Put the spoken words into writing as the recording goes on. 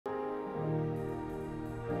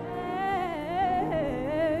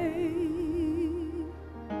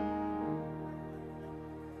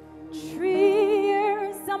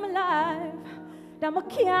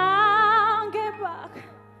can't get back.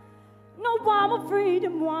 No one of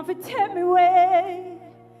freedom want to take me away.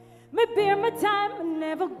 Me bear my time, I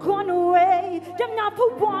never gone away. Them not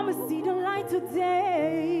for warm to see the light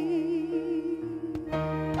today.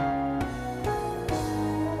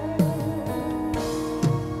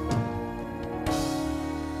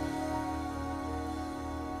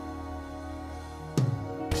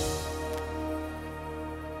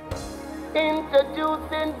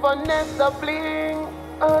 Introducing Vanessa Bling,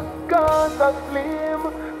 as cause a slim.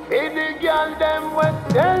 Feed the girl them what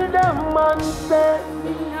tell them man say.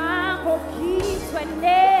 Me nah go keep we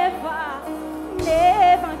never,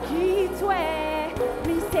 never keep we.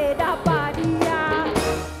 Me say that body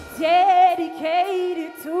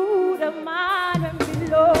dedicated to the man and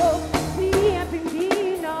below. Me and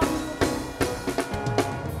me now.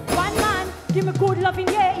 One man, give me good loving,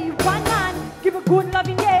 yeah. One man, give me good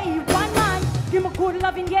loving, yeah. One man, give me good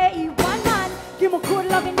loving, yeah. One man, give me good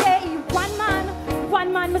loving, yeah.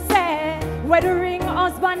 One man, me say, weathering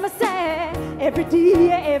husband, me say, every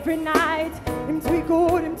day, every night, him to be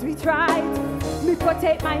good, him to be right. Me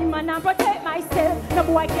protect my man and protect myself. No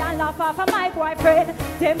boy can't laugh off of my boyfriend.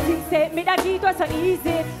 Them things say me that it was so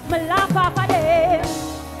easy. Me laugh off of them.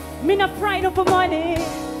 Me not frightened for money.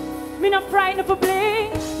 Me not frightened for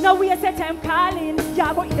bling. No way set I'm calling.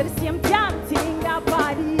 Yeah, but it's the same damn thing. That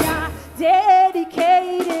body,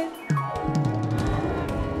 dedicated.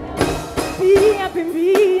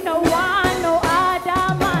 Be no one, no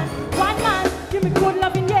other man. One man, give me good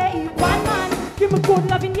loving, yeah. One man, give me good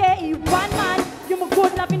loving, yeah. One man, give me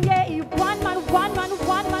good loving, yeah. One man, one man,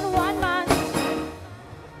 one man, one man.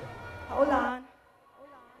 Hold on.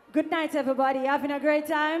 Good night, everybody. Having a great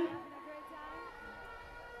time?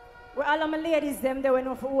 Well, all of my ladies, them, they went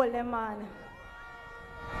off for all them, man.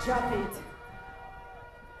 Drop it.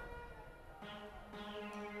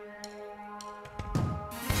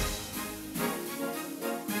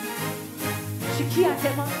 She can't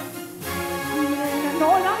tell me. No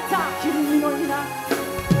long talking, no, no.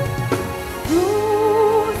 You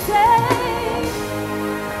say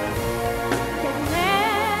can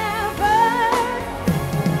never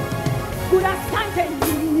could I stand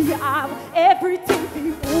me have everything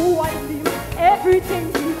for who I live, everything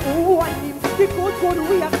for who I live. The good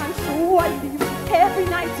we have control I live. Every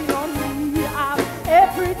night you know me have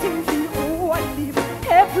everything for who I live,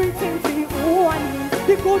 everything for who I live.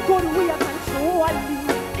 The good we have control I live.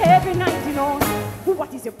 Every night you know.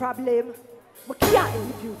 What is your problem? We can't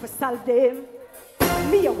help you for solve them.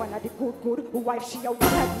 Me a one of the good wife, she a one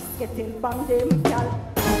of the getting bang them,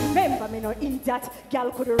 gal. Remember me no idiot,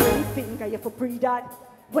 gal could ring finger you for breed that.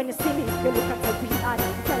 When you see me, you look at the beat and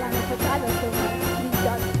tell her for dollars the man need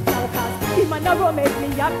that. Gal cause him and a romance me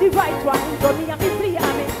have the right one, but me have to play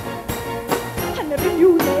on me. And every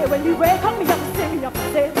new day when you wake up, me have to say me have to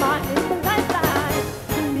say man in my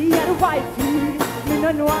lifeline. Me and the wifey, me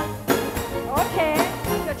no know. Okay,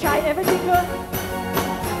 so try everything good.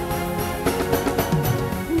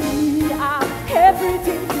 We have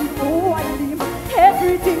everything we own,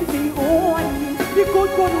 everything we own. The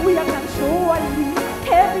good we are controlling.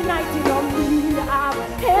 Every night you know we have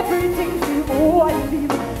everything we own,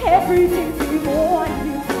 everything we own.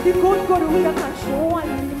 The good we are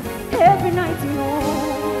controlling. Every night you know,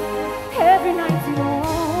 every night you know,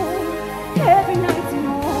 every night you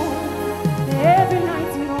know, every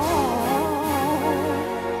night you know.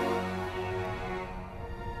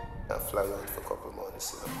 Fly out for a couple months,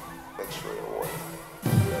 you know. Make sure you're warm.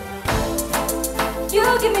 You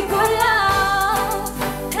give me good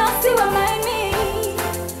love, helps to remind me.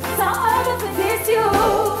 So all of this you.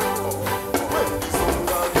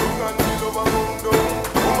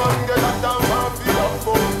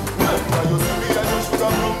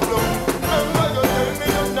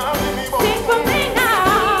 Sing for me now.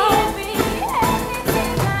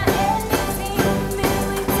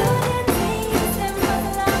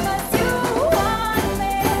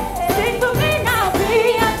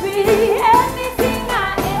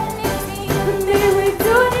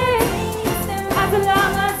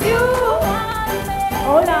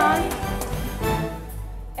 Hold on.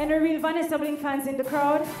 Any real Vanessa Bling fans in the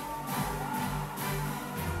crowd?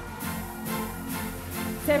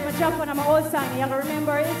 Sepp, my jump on my old song, you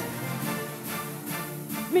remember it?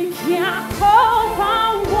 Me can't hold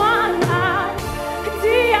on one eye,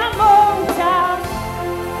 the amount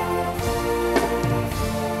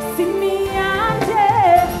sing me and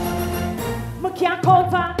dead. Me can't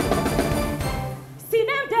hold on, see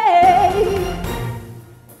them day.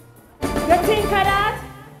 You think of that?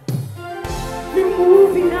 We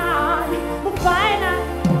moving on, we find out.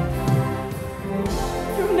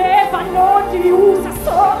 You never know the use of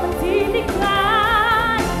something decline.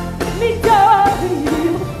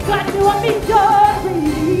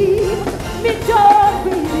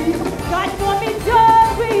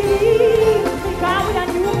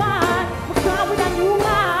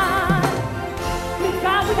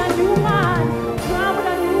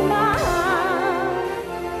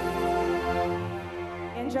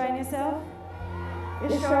 yourself? You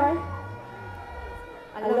sure?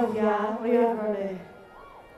 I love y'all. What do you have for me?